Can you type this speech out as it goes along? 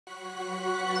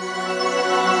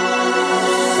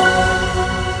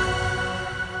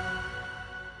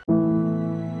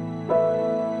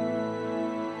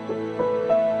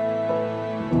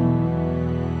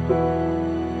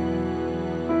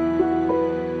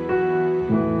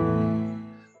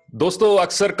दोस्तों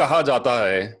अक्सर कहा जाता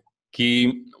है कि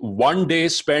one day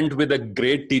spent with a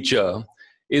great teacher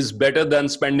is better than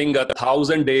spending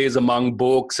 1,000 days among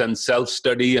books and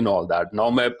self-study and all that. Now,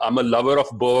 I'm a lover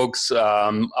of books.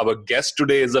 Our guest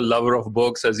today is a lover of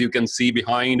books, as you can see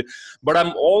behind. But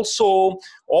I'm also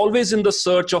always in the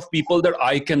search of people that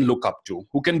I can look up to,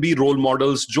 who can be role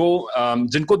models, जो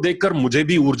जिनको देखकर मुझे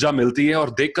भी ऊर्जा मिलती है और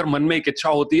देखकर मन में एक इच्छा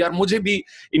होती है यार मुझे भी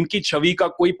इनकी छवि का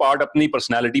कोई पार्ट अपनी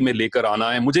पर्सनालिटी में लेकर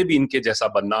आना है, मुझे भी इनके जैसा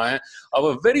बनना है.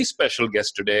 Our very special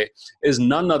guest today is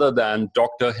none other than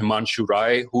Dr. Himanshu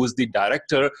Rai, who is the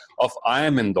director of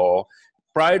IIM Indore.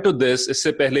 Prior to this,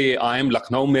 इससे पहले IIM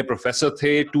लखनऊ में प्रोफेसर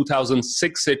थे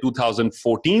 2006 से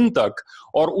 2014 तक,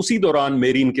 और उसी दौरान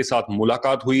मेरी इनके साथ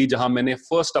मुलाकात हुई जहां मैंने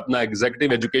फर्स्ट अपना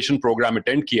एग्जीक्यूटिव एजुकेशन प्रोग्राम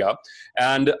अटेंड किया.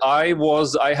 And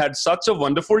I had such a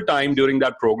wonderful time during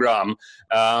that program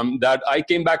that I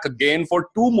came back again for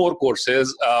 2 more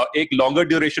courses. एक longer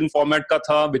duration format का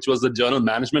था, which was the journal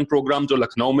management program जो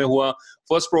लखनऊ में हुआ.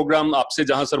 First programme आपसे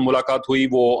जहां sir मुलाकात हुई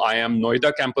वो IIM नोएडा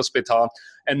कैंपस पे था,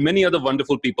 and many other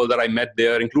wonderful people that I met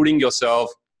there, including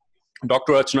yourself,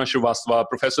 Dr. Archana Srivastava,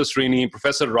 Professor Srini,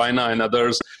 Professor Raina, and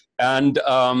others. And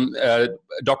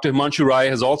Dr. Himanshu Rai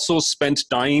has also spent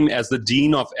time as the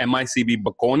Dean of MISB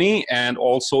Bocconi and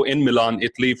also in Milan,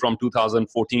 Italy from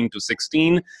 2014 to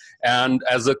 16. And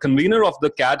as a convener of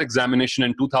the CAT examination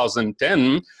in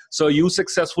 2010, so you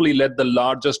successfully led the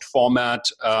largest format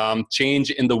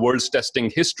change in the world's testing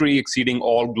history, exceeding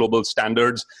all global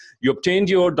standards. You obtained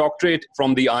your doctorate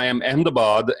from the IIM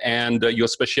Ahmedabad, and your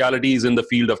specialty is in the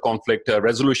field of conflict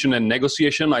resolution and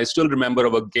negotiation. I still remember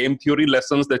our game theory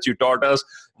lessons that you taught us.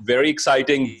 Very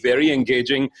exciting, very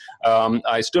engaging.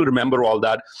 I still remember all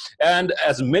that. And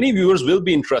as many viewers will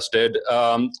be interested,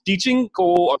 teaching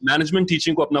ko or management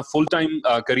teaching ko apna full-time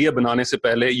career banane se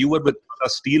pehle, you were with Tata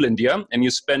Steel India and you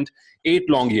spent 8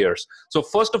 long years. So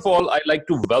first of all, I'd like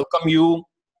to welcome you.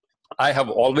 I have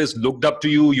always looked up to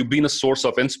you. You've been a source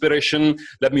of inspiration.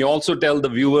 Let me also tell the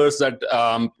viewers that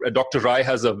Dr. Rai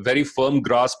has a very firm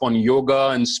grasp on yoga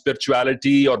and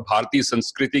spirituality or Bharati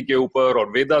Sanskriti ke upar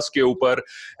or Vedas ke upar.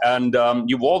 And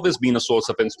you've always been a source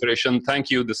of inspiration. Thank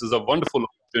you. This is a wonderful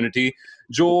opportunity.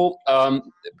 जो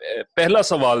पहला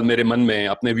सवाल मेरे मन में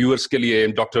अपने viewers के लिए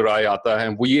doctor राय आता है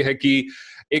वो ये है कि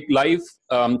एक लाइफ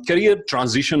करियर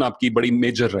ट्रांजिशन आपकी बड़ी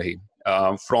मेजर रही.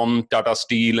 From Tata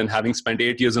Steel and having spent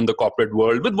 8 years in the corporate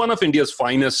world with one of India's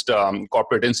finest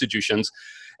corporate institutions.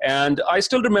 And I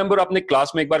still remember आपने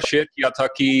क्लास में एक बार शेयर किया था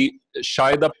कि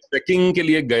शायद आप ट्रैकिंग के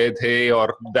लिए गए थे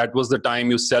और that was the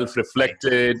time you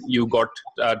self-reflected, you got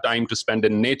time to spend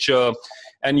in nature,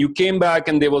 and you came back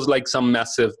and there was like some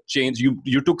massive change.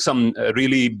 You took some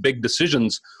really big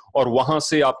decisions, और वहाँ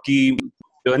से आपकी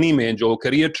journey में जो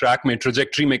career track में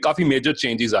trajectory में काफी major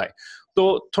changes आए. तो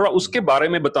थोड़ा उसके बारे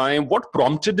में बताएं. What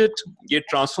prompted it? ये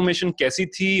ट्रांसफॉर्मेशन कैसी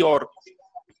थी और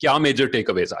क्या मेजर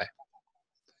टेकअवेज आए?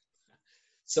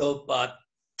 So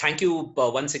thank you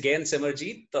once again,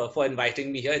 Simerjeet, for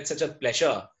inviting me here. It's such a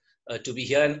pleasure to be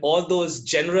here, and all those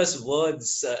generous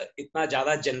words, इतना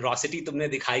ज़्यादा generosity तुमने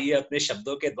दिखाई है अपने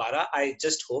शब्दों के द्वारा. I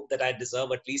just hope that I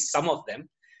deserve at least some of them.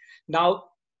 Now,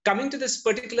 coming to this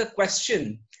particular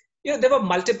question, there were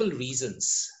multiple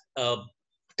reasons.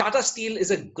 Tata Steel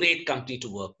is a great company to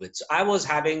work with. So I was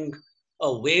having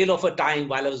a whale of a time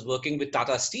while I was working with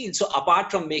Tata Steel. So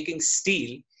apart from making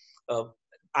steel,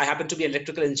 I happened to be an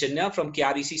electrical engineer from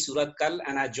KREC Suratkal,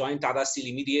 and I joined Tata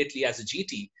Steel immediately as a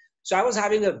GT. So I was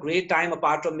having a great time.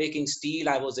 Apart from making steel,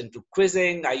 I was into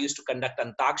quizzing. I used to conduct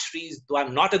antakshris. Though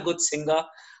I'm not a good singer,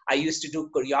 I used to do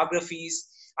choreographies.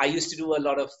 I used to do a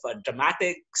lot of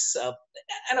dramatics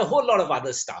and a whole lot of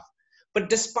other stuff. But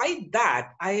despite that,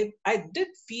 I did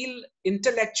feel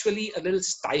intellectually a little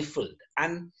stifled.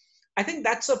 And I think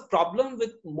that's a problem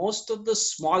with most of the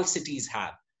small cities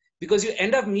have, because you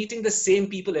end up meeting the same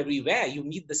people everywhere. You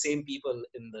meet the same people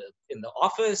in the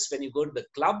office. When you go to the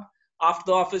club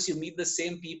after the office, you meet the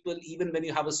same people. Even when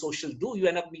you have a social do, you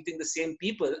end up meeting the same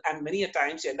people. And many a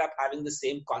times you end up having the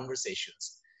same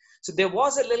conversations. So there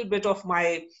was a little bit of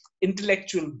my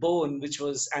intellectual bone,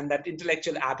 and that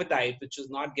intellectual appetite, which was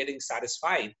not getting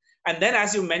satisfied. And then,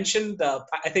 as you mentioned,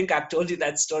 I think I've told you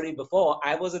that story before,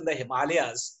 I was in the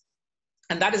Himalayas.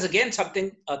 And that is again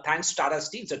something thanks to Tata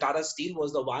Steel. So Tata Steel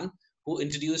was the one who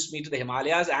introduced me to the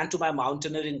Himalayas and to my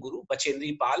mountaineering guru,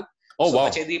 Bachendri Pal. Oh, wow.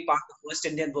 Bachendri Pal, the first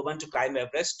Indian woman to climb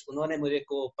Everest, unhone mujhe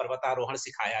ko parvatarohan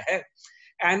sikhaya hai.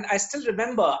 And I still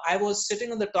remember I was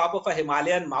sitting on the top of a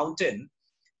Himalayan mountain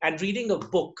and reading a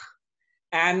book.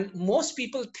 And most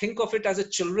people think of it as a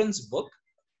children's book,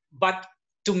 but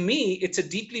to me, it's a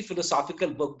deeply philosophical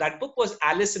book. That book was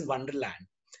Alice in Wonderland.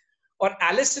 और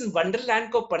Alice in Wonderland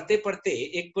को पढ़ते पढ़ते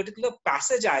एक particular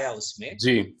passage आया उसमें,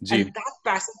 जी जी, and that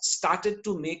passage started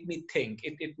to make me think.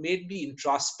 It made me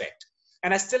introspect,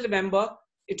 and I still remember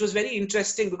it was very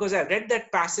interesting because I read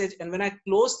that passage, and when I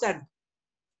closed that,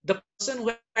 the person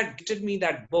who had gifted me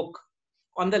that book,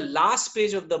 on the last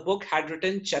page of the book had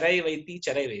written Charai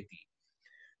Vaiti,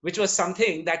 which was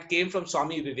something that came from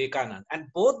Swami Vivekananda. And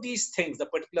both these things, the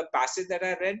particular passage that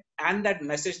I read and that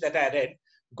message that I read,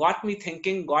 got me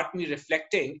thinking, got me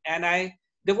reflecting, and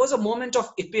there was a moment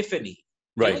of epiphany.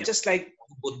 right. You know, just like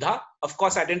Buddha. Of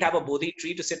course, I didn't have a Bodhi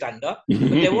tree to sit under, but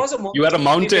there was a moment. You had a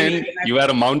mountain. You had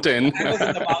a mountain. I was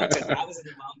in the mountain. I was in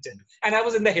the mountain, and I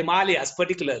was in the Himalayas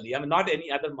particularly. I mean, not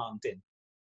any other mountain.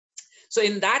 So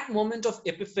in that moment of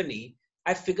epiphany,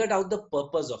 I figured out the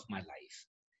purpose of my life.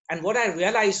 And what I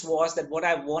realized was that what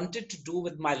I wanted to do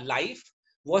with my life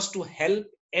was to help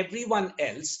everyone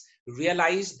else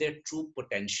realize their true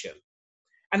potential.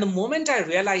 And the moment I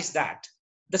realized that,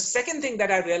 the second thing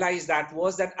that I realized that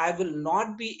was that I will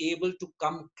not be able to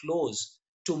come close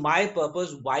to my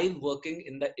purpose while working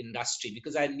in the industry,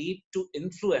 because I need to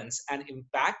influence and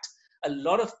impact a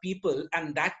lot of people,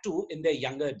 and that too in their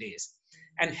younger days.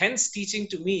 And hence teaching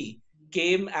to me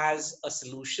came as a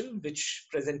solution which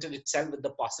presented itself with the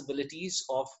possibilities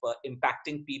of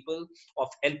impacting people, of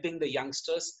helping the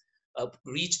youngsters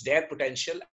reach their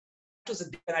potential. That was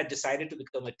the day when I decided to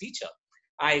become a teacher.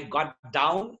 I got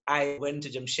down, I went to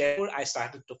Jamshedpur, I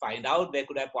started to find out where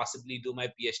could I possibly do my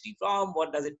PhD from,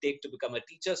 what does it take to become a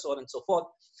teacher, so on and so forth.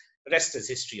 The rest is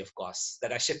history, of course,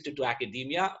 that I shifted to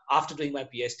academia after doing my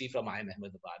PhD from IIM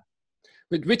Ahmedabad.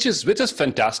 Which is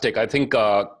fantastic. I think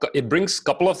it brings a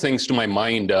couple of things to my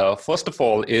mind. First of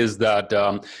all is that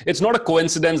it's not a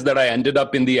coincidence that I ended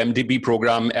up in the MDP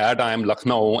program at IIM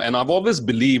Lucknow. And I've always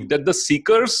believed that the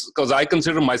seekers, because I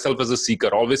consider myself as a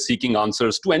seeker, always seeking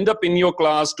answers, to end up in your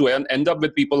class, to end up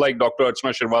with people like Dr.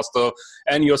 Archana Shrivastava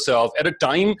and yourself at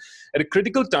a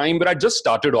critical time where I just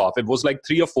started off. It was like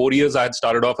 3 or 4 years I had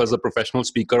started off as a professional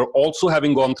speaker, also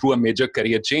having gone through a major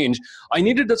career change. I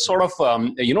needed that sort of,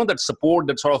 that support,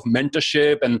 that sort of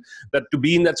mentorship, and that to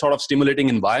be in that sort of stimulating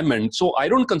environment. So I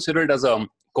don't consider it as a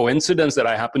coincidence that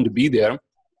I happened to be there.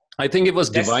 I think it was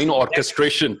divine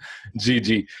orchestration,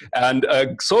 Gigi. And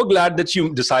so glad that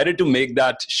you decided to make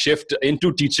that shift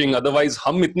into teaching. Otherwise,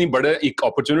 hum itni bada ek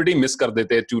opportunity miss kar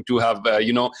dete to have,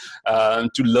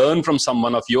 to learn from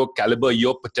someone of your caliber,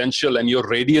 your potential, and your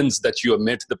radiance that you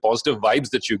emit, the positive vibes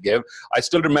that you give. I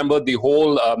still remember the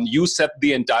whole, you set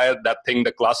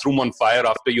the classroom on fire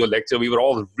after your lecture. We were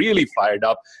all really fired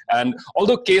up. And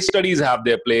although case studies have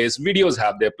their place, videos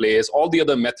have their place, all the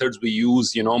other methods we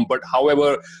use, but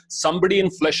however, somebody in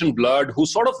flesh and blood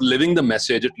who's sort of living the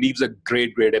message, it leaves a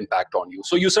great, great impact on you.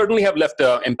 So you certainly have left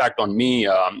an impact on me,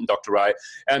 Dr. Rai.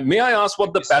 And may I ask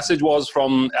what the passage was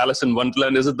from Alice in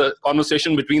Wonderland? Is it the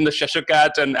conversation between the Cheshire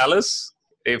Cat and Alice?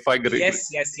 If I agree. Yes,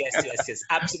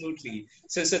 absolutely.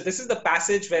 So this is the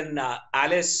passage when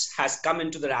Alice has come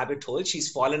into the rabbit hole.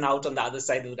 She's fallen out on the other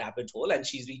side of the rabbit hole, and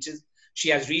she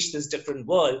has reached this different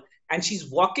world, and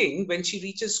she's walking when she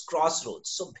reaches crossroads.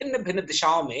 So भिन्न भिन्न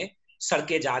दिशाओं में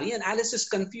सड़कें जा रही हैं, and Alice is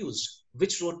confused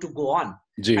which road to go on.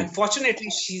 And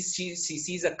fortunately, she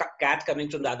sees a cat coming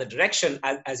from the other direction.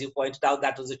 As you pointed out,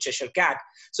 that was a Cheshire Cat.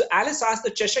 So Alice asked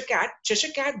the Cheshire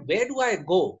Cat, where do I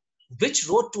go? Which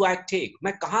road do I take?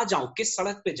 मैं कहाँ जाऊँ? किस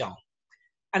सड़क पे जाऊँ?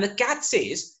 And the cat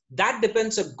says, that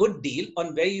depends a good deal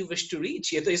on where you wish to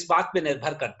reach. ये तो इस बात पे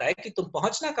निर्भर करता है कि तुम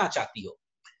पहुँचना कहाँ चाहती हो.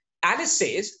 Alice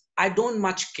says, I don't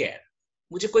much care.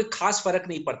 मुझे कोई खास फर्क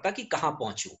नहीं पड़ता कि कहाँ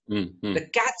पहुँचूं. The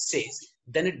cat says,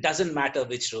 then it doesn't matter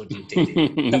which road you take.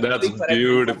 That's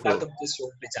beautiful.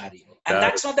 And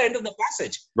that's not the end of the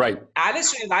passage. Right.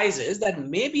 Alice realizes that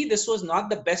maybe this was not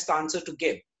the best answer to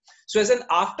give. So as an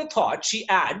afterthought, she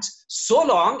adds, so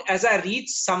long as I reach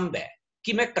somewhere,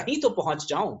 कि मैं कहीं तो पहुँच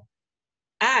जाऊं.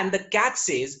 And the cat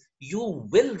says, you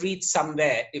will reach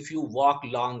somewhere if you walk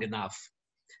long enough.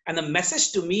 And the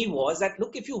message to me was that,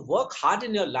 look, if you work hard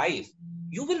in your life,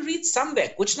 you will reach somewhere.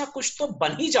 कुछ ना कुछ तो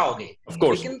बन ही जाओगे. Of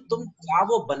course. लेकिन तुम क्या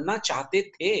वो बनना चाहते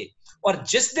थे? और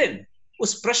जिस दिन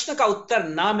उस प्रश्न का उत्तर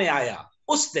ना में आया,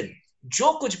 उस दिन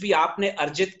जो कुछ भी आपने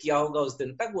अर्जित किया होगा उस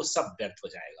दिन तक वो सब व्यर्थ हो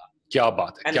जाएगा. क्या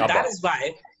बात है. And that is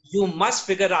why you must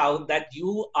figure out that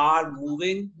you are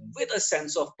moving with a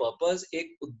sense of purpose.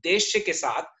 एक उद्देश्य के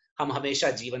साथ हम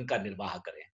हमेशा जीवन का निर्वाह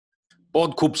करें.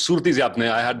 बहुत खूबसूरती से आपने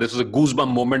I had this was a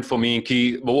goosebump moment for me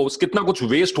कि वो कितना कुछ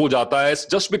वेस्ट हो जाता है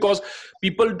just because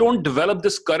people don't develop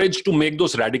this courage to make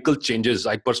those radical changes.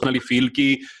 I personally feel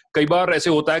कि कई बार ऐसे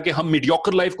होता है कि हम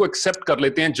मीडियोकर लाइफ को एक्सेप्ट कर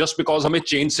लेते हैं जस्ट बिकॉज हमें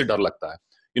चेंज से डर लगता है.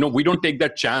 we don't take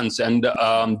that chance. And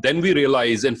then we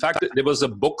realize, in fact, there was a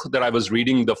book that I was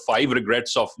reading, The 5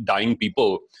 Regrets of Dying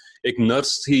People. एक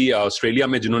nurse थी ऑस्ट्रेलिया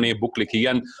में जिन्होंने ये book लिखी,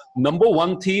 and number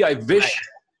 1 थी, I wish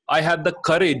I had the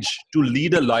courage to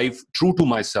lead a life true to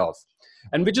myself.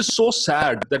 And which is so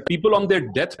sad that people on their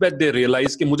deathbed, they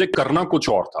realize कि मुझे करना कुछ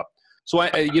और था. So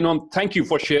I thank you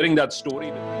for sharing that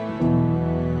story with me.